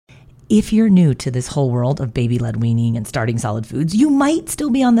if you're new to this whole world of baby-led weaning and starting solid foods, you might still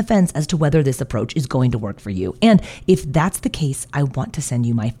be on the fence as to whether this approach is going to work for you. And if that's the case, I want to send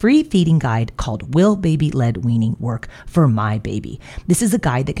you my free feeding guide called Will Baby-Led Weaning Work for My Baby? This is a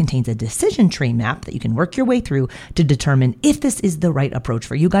guide that contains a decision tree map that you can work your way through to determine if this is the right approach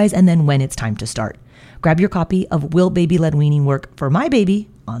for you guys and then when it's time to start. Grab your copy of Will Baby-Led Weaning Work for My Baby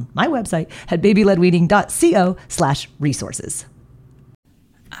on my website at babyledweaning.co/resources.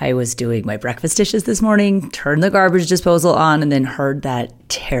 I was doing my breakfast dishes this morning, turned the garbage disposal on, and then heard that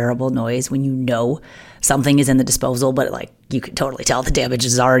terrible noise when you know something is in the disposal, but like you could totally tell the damage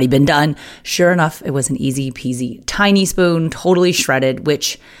has already been done. Sure enough, it was an easy peasy tiny spoon, totally shredded,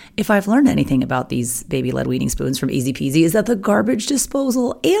 which if I've learned anything about these baby-led weaning spoons from Easy Peasy is that the garbage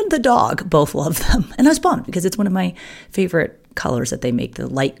disposal and the dog both love them. And I was bummed because it's one of my favorite colors that they make, the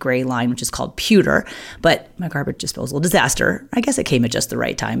light gray line, which is called pewter. But my garbage disposal disaster, I guess it came at just the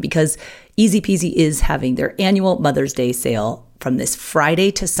right time because Easy Peasy is having their annual Mother's Day sale from this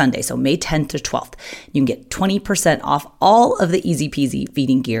Friday to Sunday, so May 10th to 12th. You can get 20% off all of the Easy Peasy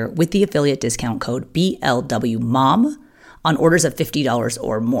feeding gear with the affiliate discount code BLWMOM on orders of $50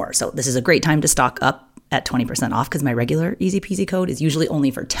 or more. So this is a great time to stock up at 20% off because my regular Easy Peasy code is usually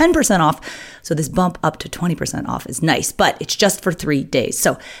only for 10% off. So this bump up to 20% off is nice, but it's just for 3 days.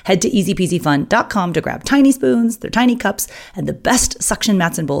 So head to easypeasyfun.com to grab tiny spoons, their tiny cups, and the best suction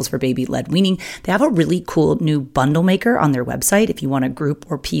mats and bowls for baby-led weaning. They have a really cool new bundle maker on their website if you want to group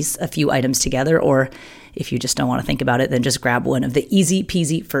or piece a few items together, or if you just don't want to think about it, then just grab one of the Easy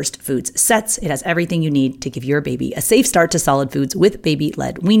Peasy First Foods sets. It has everything you need to give your baby a safe start to solid foods with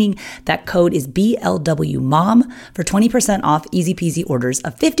baby-led weaning. That code is BLWMOM for 20% off Easy Peasy orders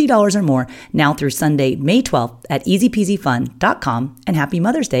of $50 or more now through Sunday, May 12th at easypeasyfun.com. And happy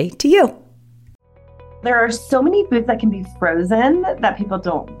Mother's Day to you. There are so many foods that can be frozen that people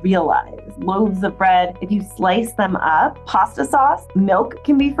don't realize. Loaves of bread, if you slice them up, pasta sauce, milk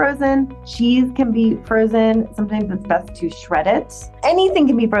can be frozen, cheese can be frozen. Sometimes it's best to shred it. Anything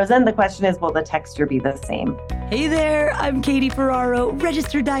can be frozen. The question is, will the texture be the same? Hey there, I'm Katie Ferraro,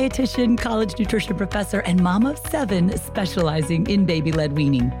 registered dietitian, college nutrition professor, and mom of 7 specializing in baby-led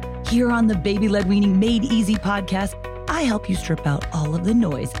weaning. Here on the Baby-Led Weaning Made Easy podcast, I help you strip out all of the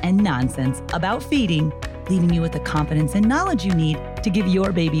noise and nonsense about feeding, leaving you with the confidence and knowledge you need to give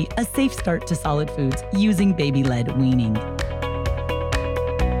your baby a safe start to solid foods using baby-led weaning.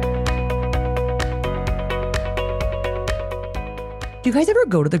 Do you guys ever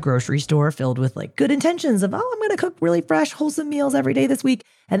go to the grocery store filled with like good intentions of, I'm going to cook really fresh, wholesome meals every day this week,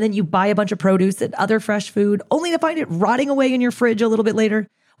 and then you buy a bunch of produce and other fresh food only to find it rotting away in your fridge a little bit later?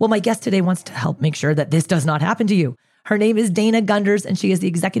 Well, my guest today wants to help make sure that this does not happen to you. Her name is Dana Gunders, and she is the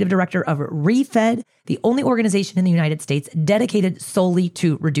executive director of ReFed, the only organization in the United States dedicated solely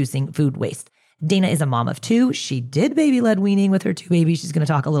to reducing food waste. Dana is a mom of 2. She did baby-led weaning with her 2 babies. She's going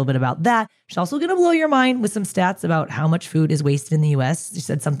to talk a little bit about that. She's also going to blow your mind with some stats about how much food is wasted in the U.S. She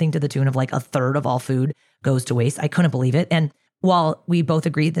said something to the tune of like 1/3 of all food goes to waste. I couldn't believe it. And while we both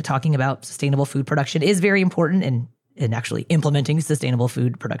agree that talking about sustainable food production is very important and actually implementing sustainable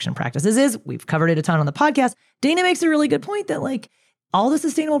food production practices is, we've covered it a ton on the podcast, Dana makes a really good point that like all the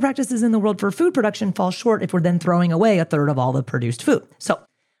sustainable practices in the world for food production fall short if we're then throwing away 1/3 of all the produced food. So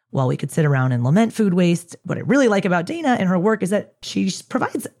while we could sit around and lament food waste, what I really like about Dana and her work is that she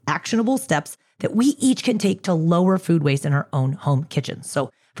provides actionable steps that we each can take to lower food waste in our own home kitchens. So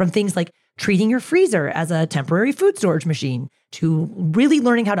from things like treating your freezer as a temporary food storage machine to really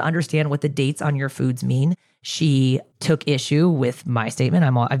learning how to understand what the dates on your foods mean. She took issue with my statement.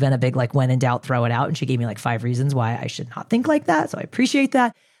 I've been a big like when in doubt, throw it out. And she gave me like 5 reasons why I should not think like that. So I appreciate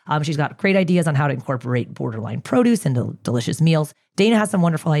that. She's got great ideas on how to incorporate borderline produce into delicious meals. Dana has some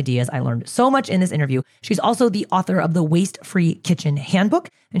wonderful ideas. I learned so much in this interview. She's also the author of the Waste-Free Kitchen Handbook,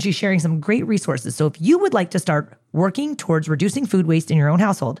 and she's sharing some great resources. So if you would like to start working towards reducing food waste in your own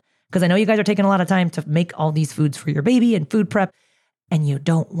household, because I know you guys are taking a lot of time to make all these foods for your baby and food prep, and you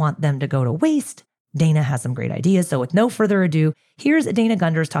don't want them to go to waste, Dana has some great ideas. So with no further ado, here's Dana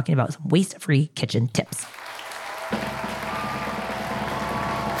Gunders talking about some waste-free kitchen tips.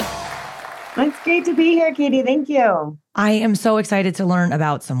 It's great to be here, Katie. Thank you. I am so excited to learn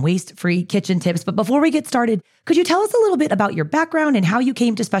about some waste-free kitchen tips. But before we get started, could you tell us a little bit about your background and how you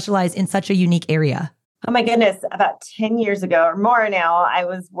came to specialize in such a unique area? Oh my goodness, about 10 years ago or more now, I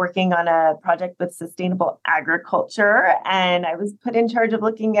was working on a project with sustainable agriculture, and I was put in charge of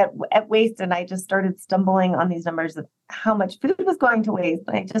looking at waste, and I just started stumbling on these numbers of how much food was going to waste.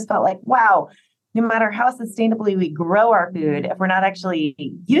 And I just felt like, wow, no matter how sustainably we grow our food, if we're not actually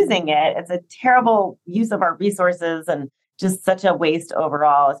using it, it's a terrible use of our resources and just such a waste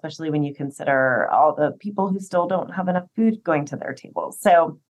overall, especially when you consider all the people who still don't have enough food going to their tables.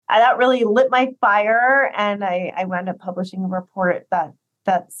 So that really lit my fire. And I wound up publishing a report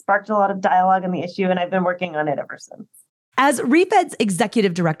that sparked a lot of dialogue on the issue. And I've been working on it ever since. As Refed's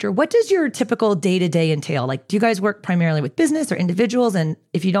executive director, what does your typical day-to-day entail? Like, do you guys work primarily with business or individuals? And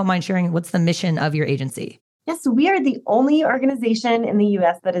if you don't mind sharing, what's the mission of your agency? Yes, we are the only organization in the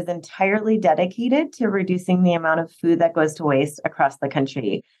US that is entirely dedicated to reducing the amount of food that goes to waste across the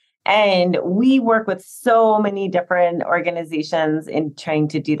country. And we work with so many different organizations in trying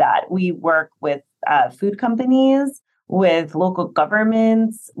to do that. We work with food companies, with local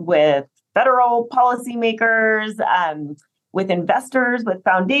governments, with federal policymakers, with investors, with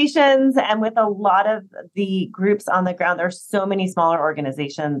foundations, and with a lot of the groups on the ground. There's so many smaller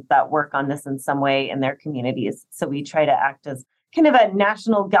organizations that work on this in some way in their communities. So we try to act as kind of a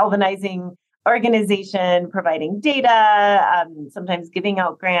national galvanizing organization, providing data, sometimes giving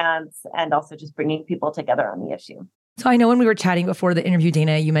out grants, and also just bringing people together on the issue. So I know when we were chatting before the interview,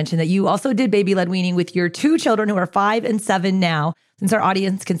 Dana, you mentioned that you also did baby-led weaning with your two children who are 5 and 7 now. Since our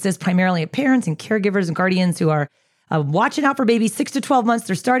audience consists primarily of parents and caregivers and guardians who are watching out for babies 6 to 12 months,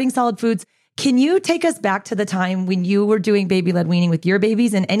 they're starting solid foods. Can you take us back to the time when you were doing baby-led weaning with your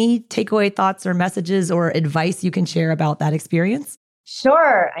babies and any takeaway thoughts or messages or advice you can share about that experience?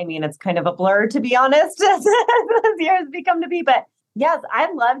 Sure. I mean, it's kind of a blur, to be honest, as years become to be. But yes,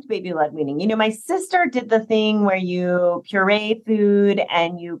 I loved baby-led weaning. You know, my sister did the thing where you puree food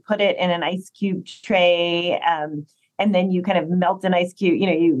and you put it in an ice cube tray, and then you kind of melt an ice cube,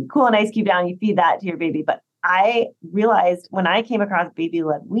 you cool an ice cube down, you feed that to your baby. But I realized when I came across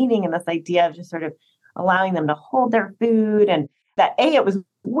baby-led weaning and this idea of just sort of allowing them to hold their food, and that it was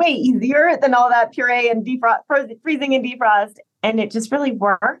way easier than all that puree and freezing and defrost. And it just really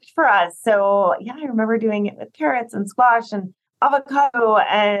worked for us. So yeah, I remember doing it with carrots and squash and avocado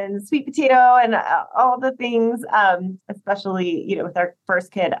and sweet potato and all the things, especially, with our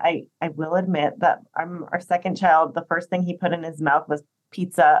first kid. I will admit that our second child, the first thing he put in his mouth was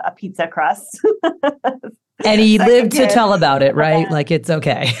a pizza crust. And he lived to tell about it, right? Like, it's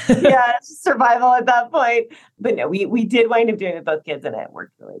okay. Yeah, it's just survival at that point. But no, we did wind up doing it with both kids and it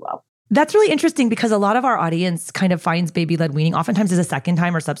worked really well. That's really interesting because a lot of our audience kind of finds baby-led weaning oftentimes as a second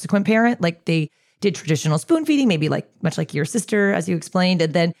time or subsequent parent. Like, they did traditional spoon feeding, maybe much like your sister, as you explained,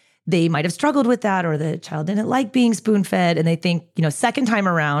 and then they might have struggled with that, or the child didn't like being spoon fed. And they think, second time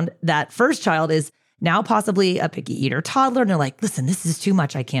around, that first child is now possibly a picky eater toddler. And they're like, listen, this is too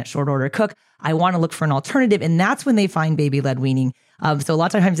much. I can't short order cook. I want to look for an alternative. And that's when they find baby-led weaning. So a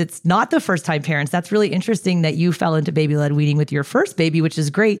lot of times it's not the first time parents. That's really interesting that you fell into baby-led weaning with your first baby, which is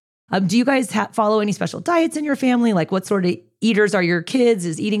great. Do you guys follow any special diets in your family? Like, what sort of eaters are your kids?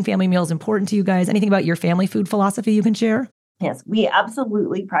 Is eating family meals important to you guys? Anything about your family food philosophy you can share? Yes, we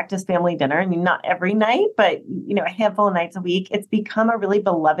absolutely practice family dinner. I mean, not every night, but, a handful of nights a week. It's become a really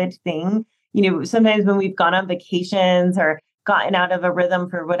beloved thing. Sometimes when we've gone on vacations or gotten out of a rhythm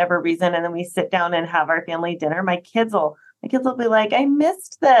for whatever reason, and then we sit down and have our family dinner, my kids will be like, I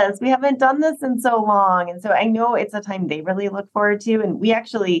missed this. We haven't done this in so long. And so I know it's a time they really look forward to. And we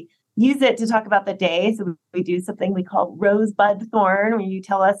actually use it to talk about the day. So we do something we call Rosebud Thorn, where you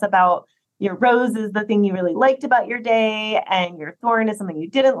tell us about your rose is the thing you really liked about your day, and your thorn is something you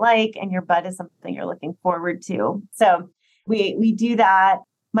didn't like, and your bud is something you're looking forward to. So we do that.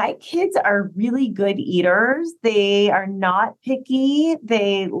 My kids are really good eaters. They are not picky.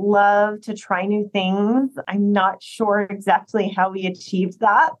 They love to try new things. I'm not sure exactly how we achieved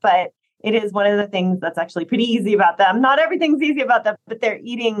that, but it is one of the things that's actually pretty easy about them. Not everything's easy about them, but they're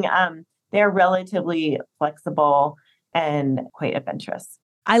eating, they're relatively flexible and quite adventurous.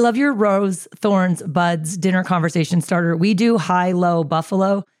 I love your rose, thorns, buds, dinner conversation starter. We do high, low,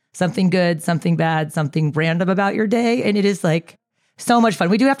 buffalo, something good, something bad, something random about your day. And it is like so much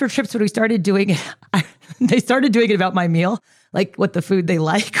fun. We do after trips when we started doing it. They started doing it about my meal, like what the food they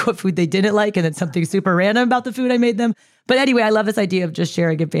like, what food they didn't like, and then something super random about the food I made them. But anyway, I love this idea of just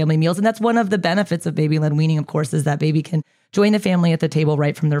sharing in family meals. And that's one of the benefits of baby-led weaning, of course, is that baby can join the family at the table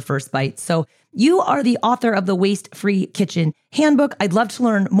right from their first bite. So you are the author of the Waste-Free Kitchen Handbook. I'd love to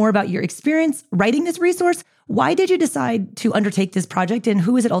learn more about your experience writing this resource. Why did you decide to undertake this project, and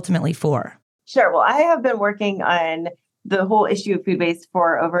who is it ultimately for? Sure. Well, I have been working on the whole issue of food waste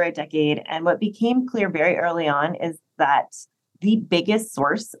for over a decade. And what became clear very early on is that the biggest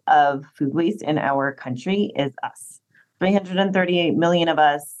source of food waste in our country is us. 338 million of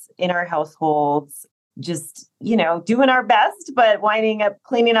us in our households, just, doing our best, but winding up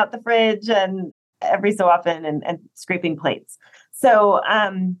cleaning out the fridge and every so often and scraping plates. So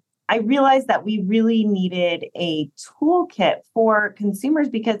I realized that we really needed a toolkit for consumers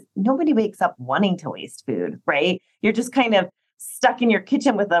because nobody wakes up wanting to waste food, right? You're just kind of stuck in your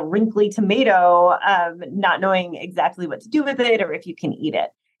kitchen with a wrinkly tomato, not knowing exactly what to do with it or if you can eat it.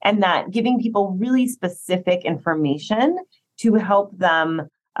 And that giving people really specific information to help them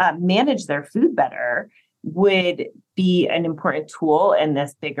manage their food better would be an important tool in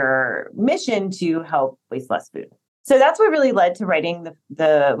this bigger mission to help waste less food. So that's what really led to writing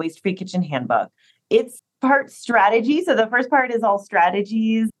the Waste-Free Kitchen Handbook. It's part strategy. So the first part is all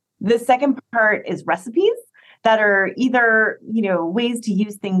strategies. The second part is recipes that are either, ways to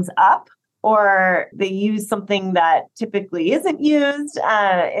use things up, or they use something that typically isn't used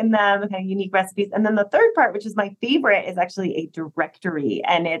in them, kind of unique recipes. And then the third part, which is my favorite, is actually a directory.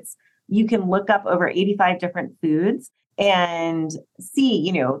 And you can look up over 85 different foods and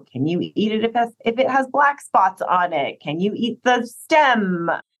see, can you eat it if it has black spots on it? Can you eat the stem?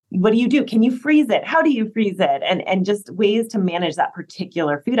 What do you do? Can you freeze it? How do you freeze it? And just ways to manage that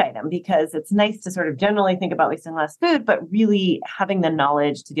particular food item, because it's nice to sort of generally think about wasting less food, but really having the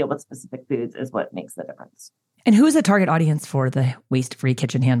knowledge to deal with specific foods is what makes the difference. And who is the target audience for the Waste-Free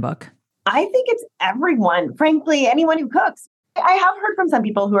Kitchen Handbook? I think it's everyone, frankly, anyone who cooks. I have heard from some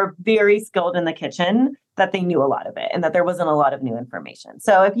people who are very skilled in the kitchen that they knew a lot of it and that there wasn't a lot of new information.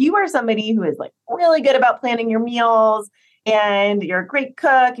 So if you are somebody who is like really good about planning your meals and you're a great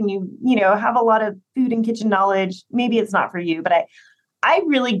cook and you have a lot of food and kitchen knowledge, maybe it's not for you. But I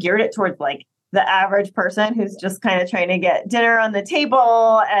really geared it towards like the average person who's just kind of trying to get dinner on the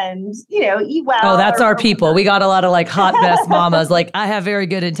table and, eat well. Oh, that's our people. We got a lot of like hot mess mamas. Like, I have very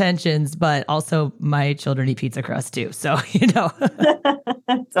good intentions, but also my children eat pizza crust too. So,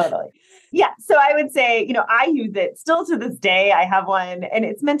 Totally. Yeah. So I would say, I use it still to this day. I have one and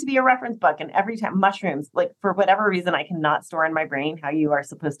it's meant to be a reference book. And every time mushrooms, like for whatever reason, I cannot store in my brain how you are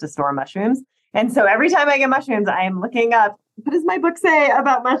supposed to store mushrooms. And so every time I get mushrooms, I am looking up, what does my book say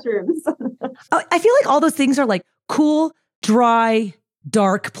about mushrooms? I feel like all those things are like cool, dry,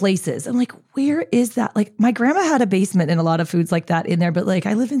 dark places. I'm like, where is that? Like my grandma had a basement and a lot of foods like that in there, but like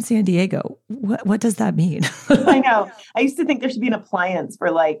I live in San Diego. What does that mean? I know. I used to think there should be an appliance for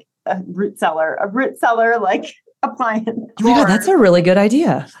like a root cellar like appliance. Oh my God, that's a really good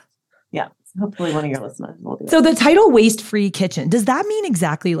idea. Yeah. Hopefully one of your listeners will do it. So the title Waste-Free Kitchen, does that mean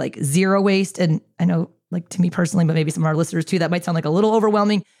exactly like zero waste? And I know like to me personally, but maybe some of our listeners too, that might sound like a little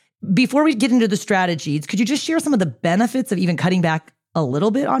overwhelming. Before we get into the strategies, could you just share some of the benefits of even cutting back a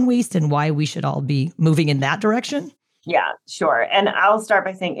little bit on waste and why we should all be moving in that direction? Yeah, sure. And I'll start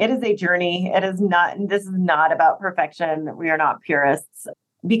by saying it is a journey. This is not about perfection. We are not purists,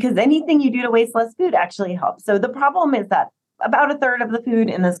 because anything you do to waste less food actually helps. So the problem is that about a third of the food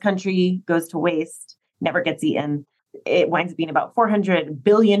in this country goes to waste, never gets eaten. It winds up being about $400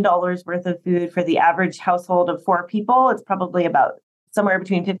 billion worth of food for the average household of 4 people. It's probably about somewhere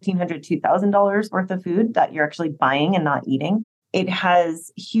between $1,500 to $2,000 worth of food that you're actually buying and not eating. It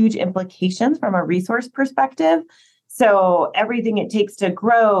has huge implications from a resource perspective. So everything it takes to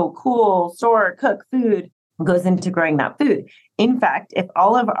grow, cool, store, cook food goes into growing that food. In fact, if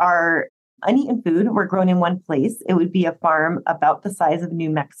all of our uneaten food were grown in one place, it would be a farm about the size of New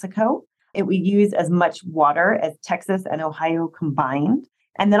Mexico. It would use as much water as Texas and Ohio combined.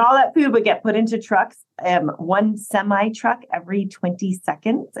 And then all that food would get put into trucks, one semi truck every 20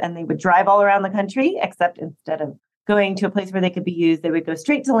 seconds. And they would drive all around the country, except instead of going to a place where they could be used, they would go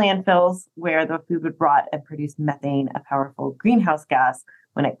straight to landfills where the food would rot and produce methane, a powerful greenhouse gas,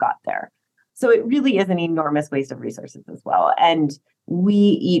 when it got there. So it really is an enormous waste of resources as well. And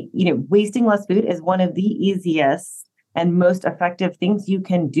wasting less food is one of the easiest and most effective things you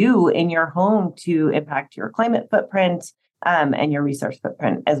can do in your home to impact your climate footprint and your resource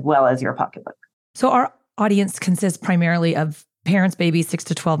footprint, as well as your pocketbook. So our audience consists primarily of parents, babies 6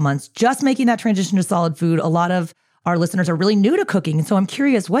 to 12 months, just making that transition to solid food. A lot of our listeners are really new to cooking. And so I'm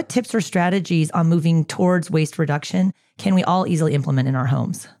curious, what tips or strategies on moving towards waste reduction can we all easily implement in our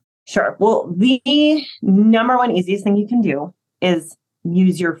homes? Sure. Well, the number one easiest thing you can do is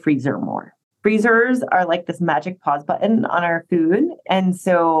use your freezer more. Freezers are like this magic pause button on our food. And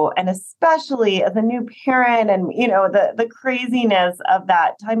especially as a new parent and, the craziness of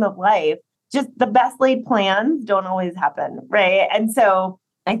that time of life, just the best laid plans don't always happen, right? And so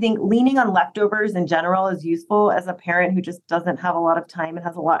I think leaning on leftovers in general is useful as a parent who just doesn't have a lot of time and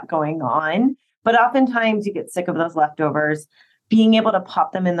has a lot going on. But oftentimes you get sick of those leftovers. Being able to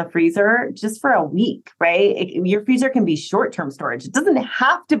pop them in the freezer just for a week, right? Your freezer can be short-term storage. It doesn't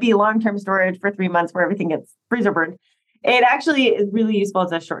have to be long-term storage for 3 months where everything gets freezer burned. It actually is really useful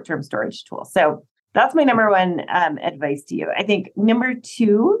as a short-term storage tool. So that's my number one advice to you. I think number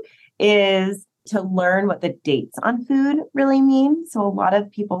 2 is to learn what the dates on food really mean. So a lot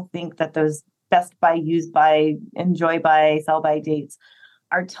of people think that those best by, use by, enjoy by, sell by dates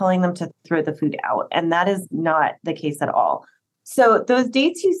are telling them to throw the food out. And that is not the case at all. So those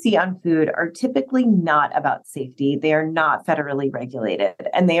dates you see on food are typically not about safety. They are not federally regulated,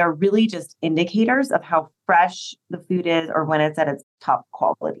 and they are really just indicators of how fresh the food is or when it's at its top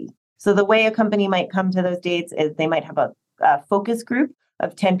quality. So the way a company might come to those dates is they might have a focus group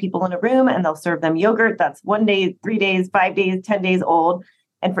of 10 people in a room, and they'll serve them yogurt that's 1 day, 3 days, 5 days, 10 days old.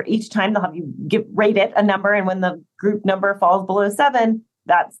 And for each time, they'll have you rate it a number. And when the group number falls below 7,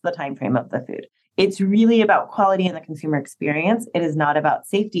 that's the time frame of the food. It's really about quality and the consumer experience. It is not about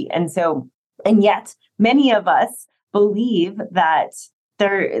safety. And yet many of us believe that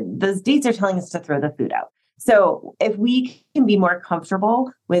those dates are telling us to throw the food out. So if we can be more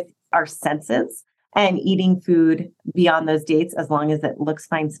comfortable with our senses and eating food beyond those dates, as long as it looks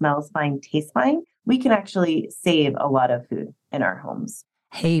fine, smells fine, tastes fine, we can actually save a lot of food in our homes.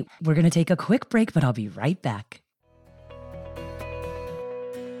 Hey, we're going to take a quick break, but I'll be right back.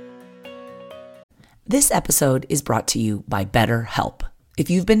 This episode is brought to you by BetterHelp. If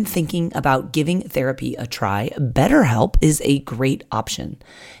you've been thinking about giving therapy a try, BetterHelp is a great option.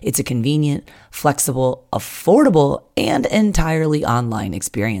 It's a convenient, flexible, affordable, and entirely online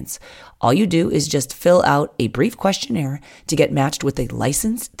experience. All you do is just fill out a brief questionnaire to get matched with a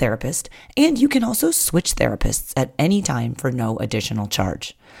licensed therapist, and you can also switch therapists at any time for no additional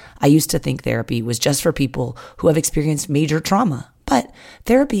charge. I used to think therapy was just for people who have experienced major trauma, but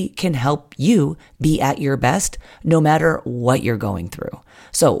therapy can help you be at your best no matter what you're going through.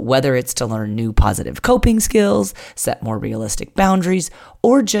 So whether it's to learn new positive coping skills, set more realistic boundaries,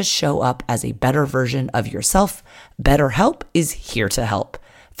 or just show up as a better version of yourself, BetterHelp is here to help.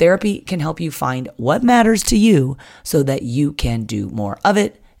 Therapy can help you find what matters to you so that you can do more of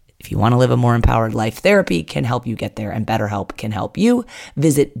it. If you want to live a more empowered life, therapy can help you get there, and BetterHelp can help you.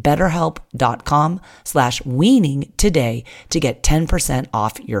 Visit betterhelp.com/weaning today to get 10%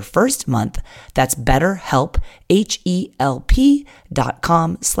 off your first month. That's BetterHelp,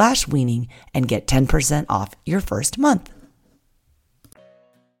 HELP.com/weaning, and get 10% off your first month.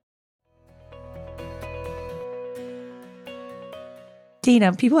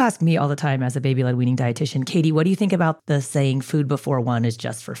 Dana, people ask me all the time as a baby-led weaning dietitian, Katie, what do you think about the saying food before one is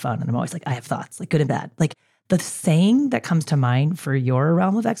just for fun? And I'm always like, I have thoughts, like good and bad. Like the saying that comes to mind for your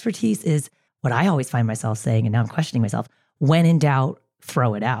realm of expertise is what I always find myself saying, and now I'm questioning myself, when in doubt,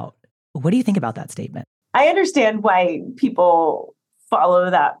 throw it out. What do you think about that statement? I understand why people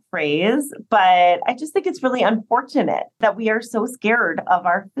follow that phrase, but I just think it's really unfortunate that we are so scared of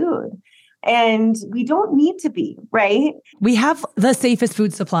our food. And we don't need to be, right? We have the safest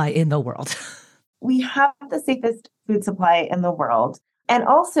food supply in the world. We have the safest food supply in the world. And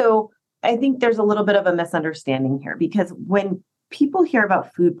also, I think there's a little bit of a misunderstanding here, because when people hear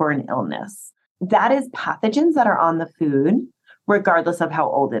about foodborne illness, that is pathogens that are on the food, regardless of how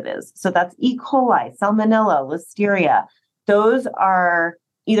old it is. So that's E. coli, salmonella, listeria. Those are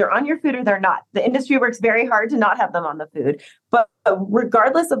either on your food or they're not. The industry works very hard to not have them on the food. But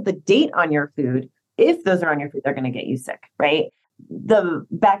regardless of the date on your food, if those are on your food, they're going to get you sick, right? The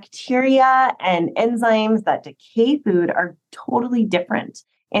bacteria and enzymes that decay food are totally different.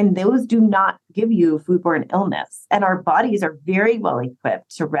 And those do not give you foodborne illness. And our bodies are very well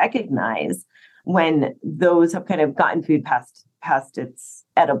equipped to recognize when those have kind of gotten food past its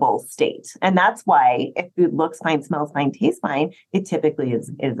edible state. And that's why if food looks fine, smells fine, tastes fine, it typically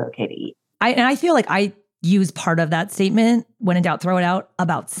is okay to eat. I feel like I use part of that statement, when in doubt, throw it out,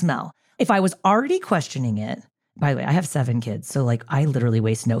 about smell. If I was already questioning it, by the way, I have 7 kids, so like I literally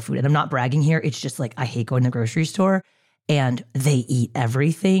waste no food. And I'm not bragging here. It's just like I hate going to the grocery store and they eat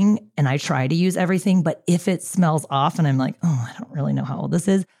everything and I try to use everything. But if it smells off and I'm like, oh, I don't really know how old this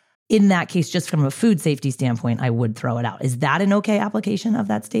is, in that case, just from a food safety standpoint, I would throw it out. Is that an okay application of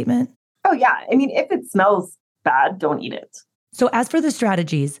that statement? Oh, yeah. I mean, if it smells bad, don't eat it. So as for the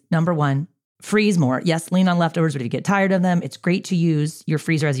strategies, number 1, freeze more. Yes, lean on leftovers, but if you get tired of them, it's great to use your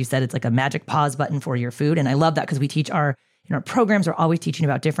freezer. As you said, it's like a magic pause button for your food. And I love that because we teach our programs are always teaching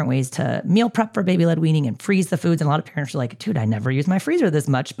about different ways to meal prep for baby-led weaning and freeze the foods. And a lot of parents are like, dude, I never use my freezer this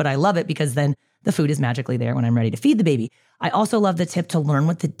much, but I love it because then the food is magically there when I'm ready to feed the baby. I also love the tip to learn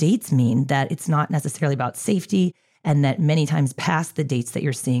what the dates mean, that it's not necessarily about safety and that many times past the dates that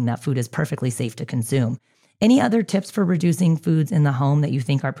you're seeing, that food is perfectly safe to consume. Any other tips for reducing foods in the home that you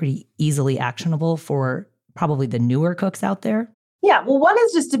think are pretty easily actionable for probably the newer cooks out there? Yeah, well, one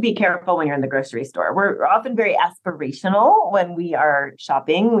is just to be careful when you're in the grocery store. We're often very aspirational when we are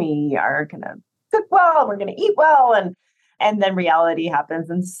shopping. We are going to cook well, we're going to eat well. And then reality happens.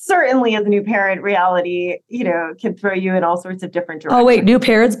 And certainly as a new parent, reality, can throw you in all sorts of different directions. Oh, wait, new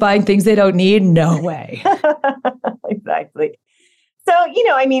parents buying things they don't need? No way. Exactly. So,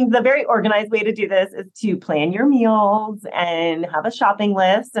 the very organized way to do this is to plan your meals and have a shopping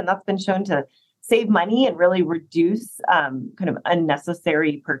list. And that's been shown to save money and really reduce kind of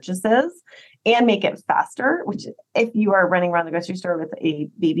unnecessary purchases and make it faster, which if you are running around the grocery store with a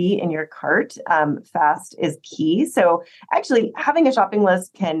baby in your cart, fast is key. So actually having a shopping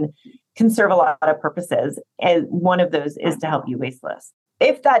list can serve a lot of purposes. And one of those is to help you waste less.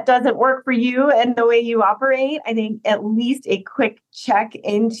 If that doesn't work for you and the way you operate, I think at least a quick check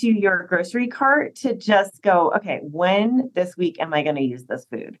into your grocery cart to just go, okay, when this week am I going to use this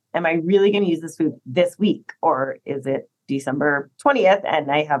food? Am I really going to use this food this week? Or is it December 20th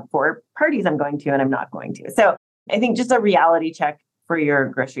and I have 4 parties I'm going to and I'm not going to? So I think just a reality check for your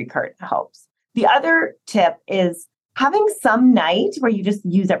grocery cart helps. The other tip is having some night where you just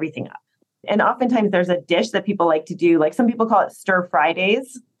use everything up. And oftentimes there's a dish that people like to do, like some people call it stir fry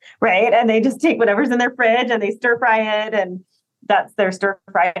days, right? And they just take whatever's in their fridge and they stir fry it. And that's their stir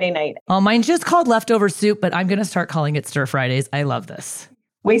Friday night. Oh, mine's just called leftover soup, but I'm going to start calling it stir Fridays. I love this.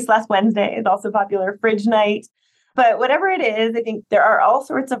 Waste Less Wednesday is also popular, fridge night. But whatever it is, I think there are all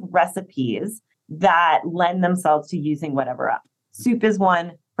sorts of recipes that lend themselves to using whatever up. Soup is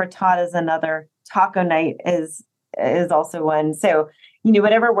one, frittata is another, taco night is also one. So,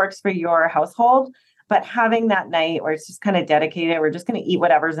 whatever works for your household, but having that night where it's just kind of dedicated, we're just going to eat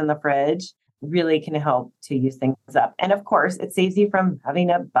whatever's in the fridge really can help to use things up. And of course, it saves you from having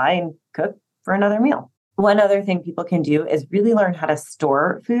to buy and cook for another meal. One other thing people can do is really learn how to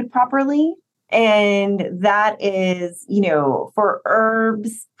store food properly. And that is, for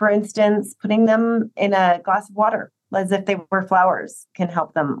herbs, for instance, putting them in a glass of water as if they were flowers can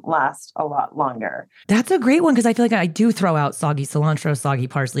help them last a lot longer. That's a great one because I feel like I do throw out soggy cilantro, soggy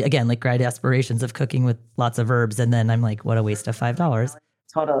parsley. Again, like great aspirations of cooking with lots of herbs. And then I'm like, what a waste of $5.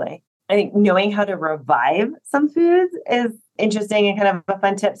 Totally. I think knowing how to revive some foods is interesting and kind of a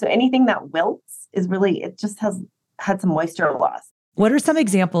fun tip. So anything that wilts is really, it just has had some moisture loss. What are some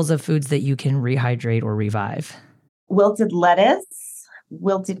examples of foods that you can rehydrate or revive? Wilted lettuce,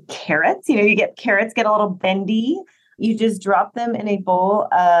 wilted carrots. You get carrots get a little bendy. You just drop them in a bowl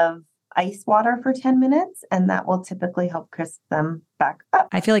of ice water for 10 minutes, and that will typically help crisp them back up.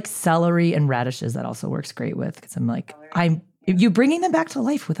 I feel like celery and radishes, that also works great with, because you bringing them back to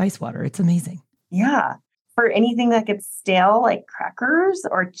life with ice water. It's amazing. Yeah. For anything that gets stale, like crackers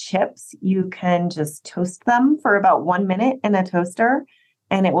or chips, you can just toast them for about 1 minute in a toaster,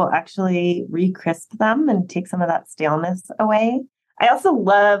 and it will actually re-crisp them and take some of that staleness away. I also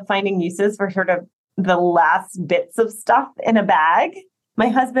love finding uses for sort of the last bits of stuff in a bag. My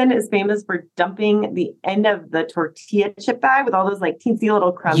husband is famous for dumping the end of the tortilla chip bag with all those like teensy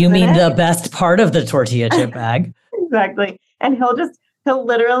little crumbs. You mean the best part of the tortilla chip bag? Exactly. And he'll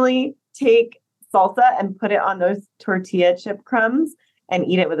literally take salsa and put it on those tortilla chip crumbs and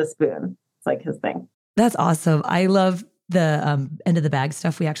eat it with a spoon. It's like his thing. That's awesome. I love the end of the bag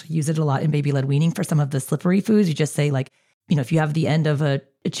stuff. We actually use it a lot in baby-led weaning for some of the slippery foods. You just say if you have the end of a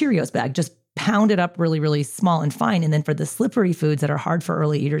Cheerios bag, just pound it up really, really small and fine. And then for the slippery foods that are hard for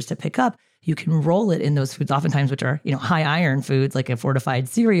early eaters to pick up, you can roll it in those foods, oftentimes, which are, high iron foods like a fortified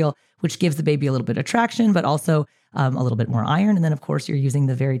cereal, which gives the baby a little bit of traction, but also a little bit more iron. And then, of course, you're using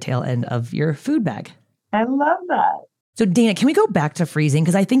the very tail end of your food bag. I love that. So Dana, can we go back to freezing?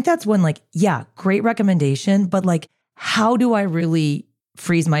 Because I think that's one great recommendation, but how do I really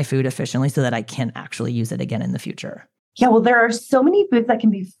freeze my food efficiently so that I can actually use it again in the future? Yeah, well, there are so many foods that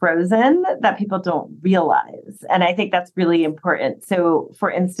can be frozen that people don't realize. And I think that's really important. So for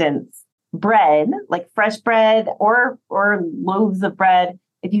instance, bread, like fresh bread or loaves of bread,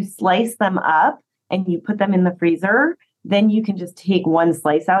 if you slice them up and you put them in the freezer, then you can just take one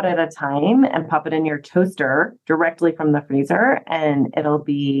slice out at a time and pop it in your toaster directly from the freezer, and it'll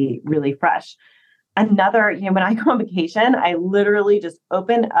be really fresh. Another, when I go on vacation, I literally just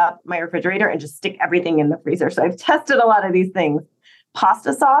open up my refrigerator and just stick everything in the freezer. So I've tested a lot of these things.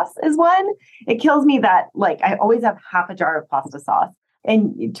 Pasta sauce is one. It kills me that I always have half a jar of pasta sauce.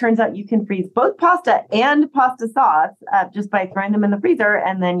 And it turns out you can freeze both pasta and pasta sauce just by throwing them in the freezer.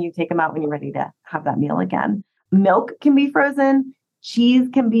 And then you take them out when you're ready to have that meal again. Milk can be frozen. Cheese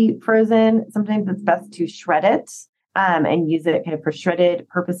can be frozen. Sometimes it's best to shred it. And use it kind of for shredded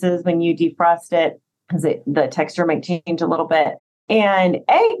purposes when you defrost it, because the texture might change a little bit. And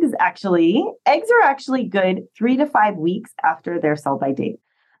eggs are actually good 3 to 5 weeks after their sell-by date.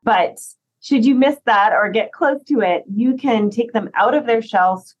 But should you miss that or get close to it, you can take them out of their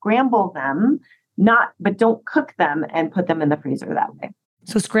shell, scramble them, but don't cook them and put them in the freezer that way.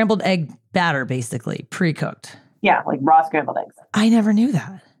 So scrambled egg batter, basically, pre-cooked. Yeah, like raw scrambled eggs. I never knew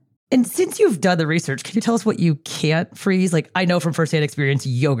that. And since you've done the research, can you tell us what you can't freeze? Like, I know from firsthand experience,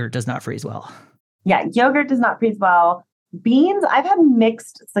 yogurt does not freeze well. Yeah, yogurt does not freeze well. Beans, I've had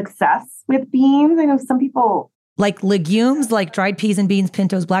mixed success with beans. I know some people... Like legumes, like dried peas and beans,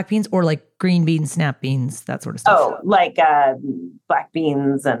 pintos, black beans, or like green beans, snap beans, that sort of stuff? Oh, like black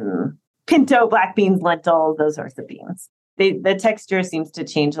beans and pinto, black beans, lentils, those sorts of beans. The texture seems to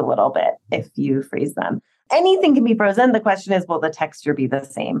change a little bit if you freeze them. Anything can be frozen. The question is, will the texture be the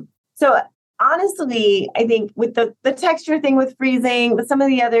same? So honestly, I think with the texture thing with freezing, with some of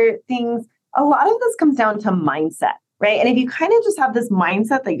the other things, a lot of this comes down to mindset, right? And if you kind of just have this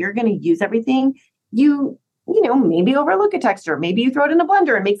mindset that you're going to use everything, you maybe overlook a texture. Maybe you throw it in a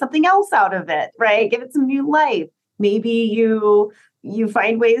blender and make something else out of it, right? Give it some new life. Maybe you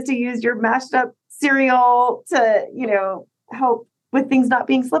find ways to use your mashed up cereal to, help with things not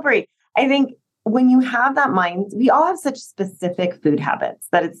being slippery. I think when you have that mind, we all have such specific food habits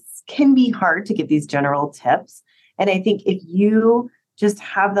that it can be hard to give these general tips. And I think if you just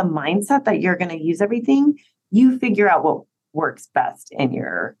have the mindset that you're going to use everything, you figure out what works best in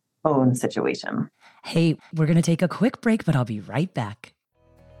your own situation. Hey, we're going to take a quick break, but I'll be right back.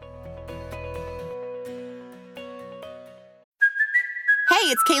 Hey,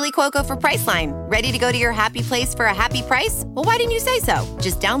 it's Kaylee Cuoco for Priceline. Ready to go to your happy place for a happy price? Well, why didn't you say so?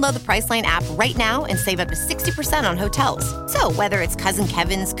 Just download the Priceline app right now and save up to 60% on hotels. So whether it's Cousin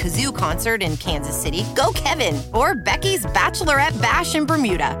Kevin's Kazoo Concert in Kansas City, go Kevin, or Becky's Bachelorette Bash in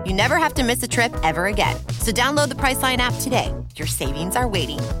Bermuda, you never have to miss a trip ever again. So download the Priceline app today. Your savings are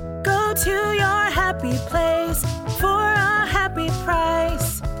waiting. Go to your happy place for a happy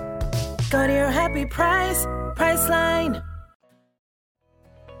price. Go to your happy price, Priceline.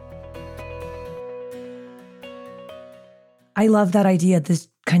 I love that idea, this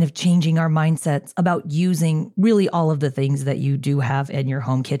kind of changing our mindsets about using really all of the things that you do have in your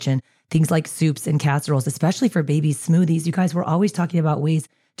home kitchen, things like soups and casseroles, especially for baby smoothies. You guys were always talking about ways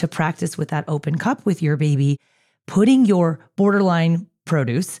to practice with that open cup with your baby, putting your borderline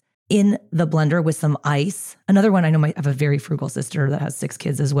produce in the blender with some ice. Another one, I know I have a very frugal sister that has 6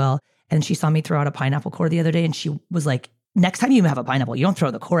 kids as well. And she saw me throw out a pineapple core the other day and she was like, next time you have a pineapple, you don't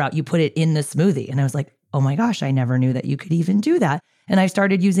throw the core out, you put it in the smoothie. And I was like, oh my gosh, I never knew that you could even do that. And I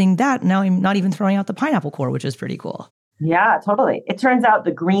started using that. Now I'm not even throwing out the pineapple core, which is pretty cool. Yeah, totally. It turns out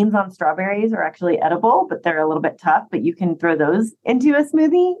the greens on strawberries are actually edible, but they're a little bit tough, but you can throw those into a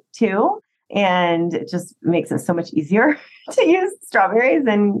smoothie too. And it just makes it so much easier to use strawberries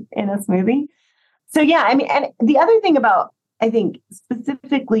in a smoothie. So yeah, I mean, and the other thing about, I think,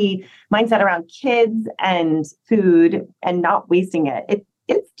 specifically mindset around kids and food and not wasting it,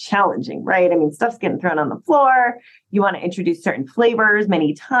 it's challenging, right? I mean, stuff's getting thrown on the floor. You want to introduce certain flavors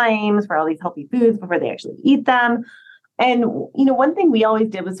many times for all these healthy foods before they actually eat them. And, one thing we always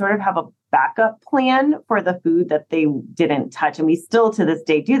did was sort of have a backup plan for the food that they didn't touch. And we still to this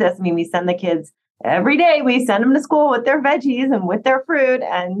day do this. I mean, we send the kids every day, we send them to school with their veggies and with their fruit.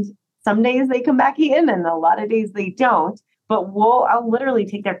 And some days they come back eating and a lot of days they don't. But I'll literally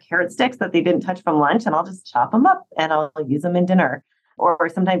take their carrot sticks that they didn't touch from lunch and I'll just chop them up and I'll use them in dinner. Or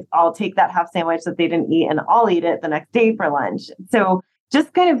sometimes I'll take that half sandwich that they didn't eat and I'll eat it the next day for lunch. So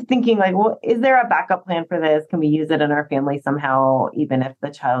just kind of thinking like, well, is there a backup plan for this? Can we use it in our family somehow? Even if the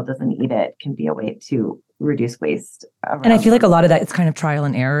child doesn't eat it, can be a way to reduce waste. And I feel like a lot of that, it's kind of trial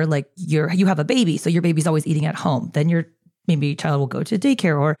and error. Like you have a baby, so your baby's always eating at home. Then maybe your child will go to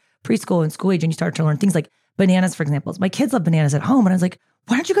daycare or preschool and school age and you start to learn things like bananas, for example. My kids love bananas at home. And I was like,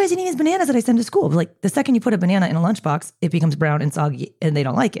 why aren't you guys eating these bananas that I send to school? Like the second you put a banana in a lunchbox, it becomes brown and soggy and they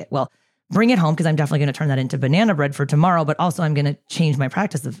don't like it. Well, bring it home because I'm definitely going to turn that into banana bread for tomorrow. But also I'm going to change my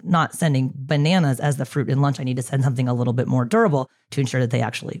practice of not sending bananas as the fruit in lunch. I need to send something a little bit more durable to ensure that they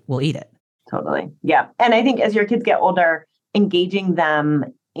actually will eat it. Totally. Yeah. And I think as your kids get older, engaging them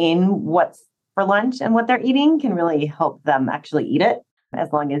in what's for lunch and what they're eating can really help them actually eat it.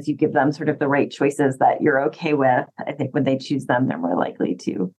 As long as you give them sort of the right choices that you're okay with, I think when they choose them, they're more likely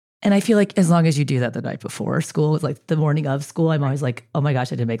to. And I feel like as long as you do that the night before school, like the morning of school, I'm always like, oh my gosh,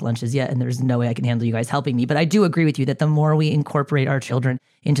 I didn't make lunches yet. And there's no way I can handle you guys helping me. But I do agree with you that the more we incorporate our children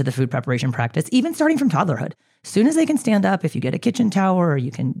into the food preparation practice, even starting from toddlerhood, as soon as they can stand up, if you get a kitchen tower or you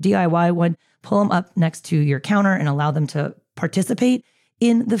can DIY one, pull them up next to your counter and allow them to participate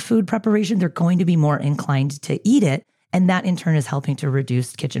in the food preparation, they're going to be more inclined to eat it. And that in turn is helping to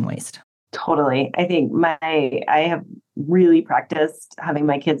reduce kitchen waste. Totally. I think I have really practiced having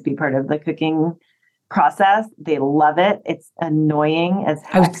my kids be part of the cooking process. They love it. It's annoying as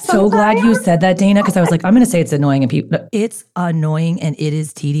heck. I was so glad you said that, Dana, because I was like, I'm going to say it's annoying. And people, it's annoying and it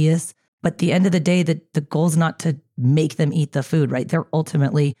is tedious. But at the end of the day, the goal is not to make them eat the food, right? They're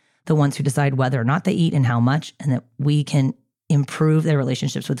ultimately the ones who decide whether or not they eat and how much, and that we can improve their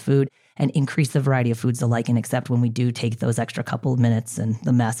relationships with food and increase the variety of foods they like and accept when we do take those extra couple of minutes and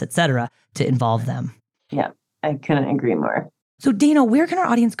the mess, et cetera, to involve them. Yeah, I couldn't agree more. So Dana, where can our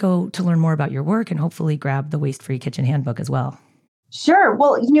audience go to learn more about your work and hopefully grab the Waste-Free Kitchen Handbook as well? Sure.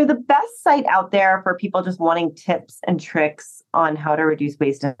 Well, the best site out there for people just wanting tips and tricks on how to reduce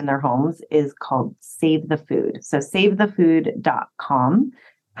waste in their homes is called Save the Food. So savethefood.com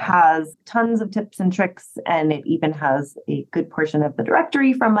has tons of tips and tricks, and it even has a good portion of the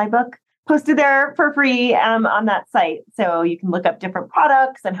directory from my book posted there for free on that site. So you can look up different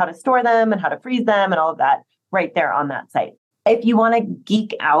products and how to store them and how to freeze them and all of that right there on that site. If you want to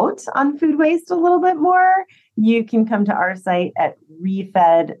geek out on food waste a little bit more, you can come to our site at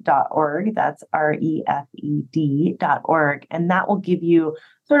refed.org. That's refed.org. And that will give you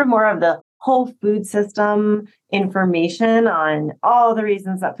sort of more of the whole food system information on all the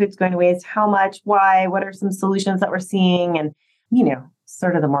reasons that food's going to waste, how much, why, what are some solutions that we're seeing, and,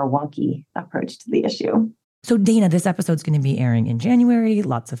 sort of the more wonky approach to the issue. So Dana, this episode's going to be airing in January.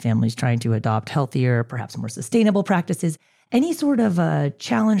 Lots of families trying to adopt healthier, perhaps more sustainable practices. Any sort of a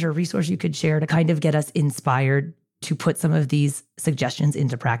challenge or resource you could share to kind of get us inspired to put some of these suggestions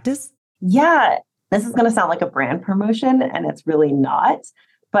into practice? Yeah, this is going to sound like a brand promotion, and it's really not.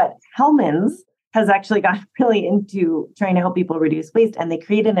 But Hellmann's has actually gotten really into trying to help people reduce waste, and they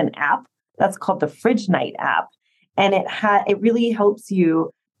created an app that's called the Fridge Night app. And it really helps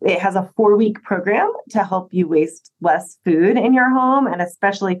you. It has a 4-week program to help you waste less food in your home, and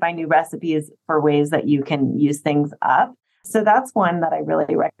especially find new recipes for ways that you can use things up. So that's one that I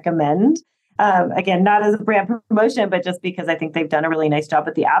really recommend. Again, not as a brand promotion, but just because I think they've done a really nice job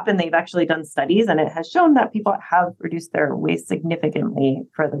with the app, and they've actually done studies, and it has shown that people have reduced their waste significantly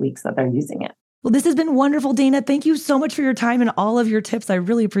for the weeks that they're using it. Well, this has been wonderful, Dana. Thank you so much for your time and all of your tips. I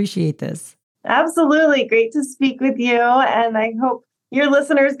really appreciate this. Absolutely. Great to speak with you. And I hope your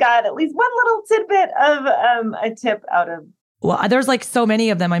listeners got at least one little tidbit of a tip out of. Well, there's like so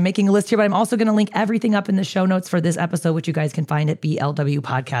many of them. I'm making a list here, but I'm also going to link everything up in the show notes for this episode, which you guys can find at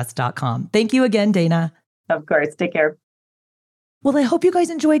blwpodcast.com. Thank you again, Dana. Of course. Take care. Well, I hope you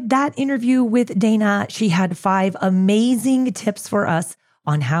guys enjoyed that interview with Dana. She had 5 amazing tips for us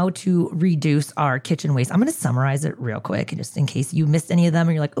on how to reduce our kitchen waste. I'm going to summarize it real quick, just in case you missed any of them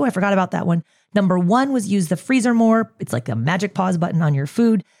and you're like, oh, I forgot about that one. Number 1 was use the freezer more. It's like a magic pause button on your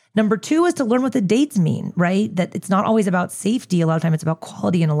food. Number 2 is to learn what the dates mean, right? That it's not always about safety. A lot of time it's about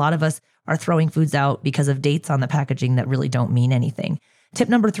quality. And a lot of us are throwing foods out because of dates on the packaging that really don't mean anything. Tip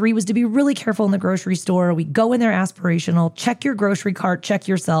number 3 was to be really careful in the grocery store. We go in there aspirational, check your grocery cart, check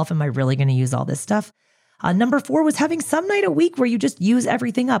yourself. Am I really going to use all this stuff? Number 4 was having some night a week where you just use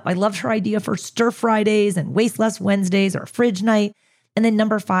everything up. I loved her idea for Stir Fridays and Waste Less Wednesdays or Fridge Night. And then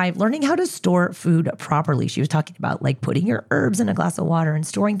number 5, learning how to store food properly. She was talking about like putting your herbs in a glass of water and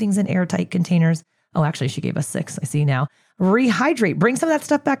storing things in airtight containers. Oh, actually, she gave us 6. I see now. Rehydrate. Bring some of that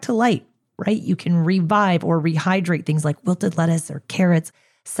stuff back to light, right? You can revive or rehydrate things like wilted lettuce or carrots,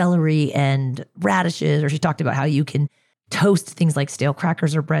 celery, and radishes. Or she talked about how you can toast things like stale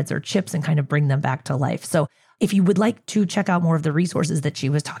crackers or breads or chips and kind of bring them back to life. So if you would like to check out more of the resources that she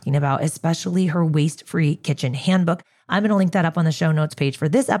was talking about, especially her Waste-Free Kitchen Handbook, I'm going to link that up on the show notes page for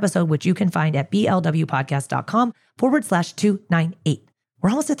this episode, which you can find at blwpodcast.com/298. We're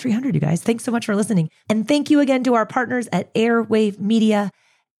almost at 300, you guys. Thanks so much for listening. And thank you again to our partners at Airwave Media.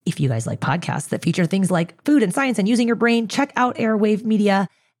 If you guys like podcasts that feature things like food and science and using your brain, check out Airwave Media.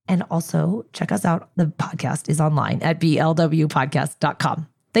 And also check us out. The podcast is online at blwpodcast.com.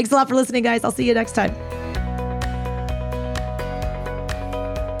 Thanks a lot for listening, guys. I'll see you next time.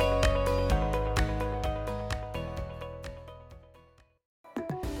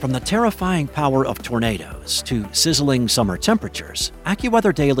 From the terrifying power of tornadoes to sizzling summer temperatures,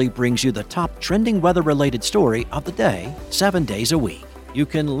 AccuWeather Daily brings you the top trending weather-related story of the day, 7 days a week. You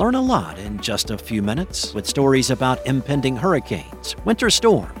can learn a lot in just a few minutes with stories about impending hurricanes, winter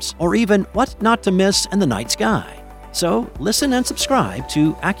storms, or even what not to miss in the night sky. So listen and subscribe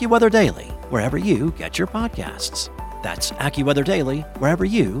to AccuWeather Daily wherever you get your podcasts. That's AccuWeather Daily wherever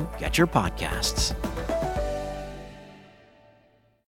you get your podcasts.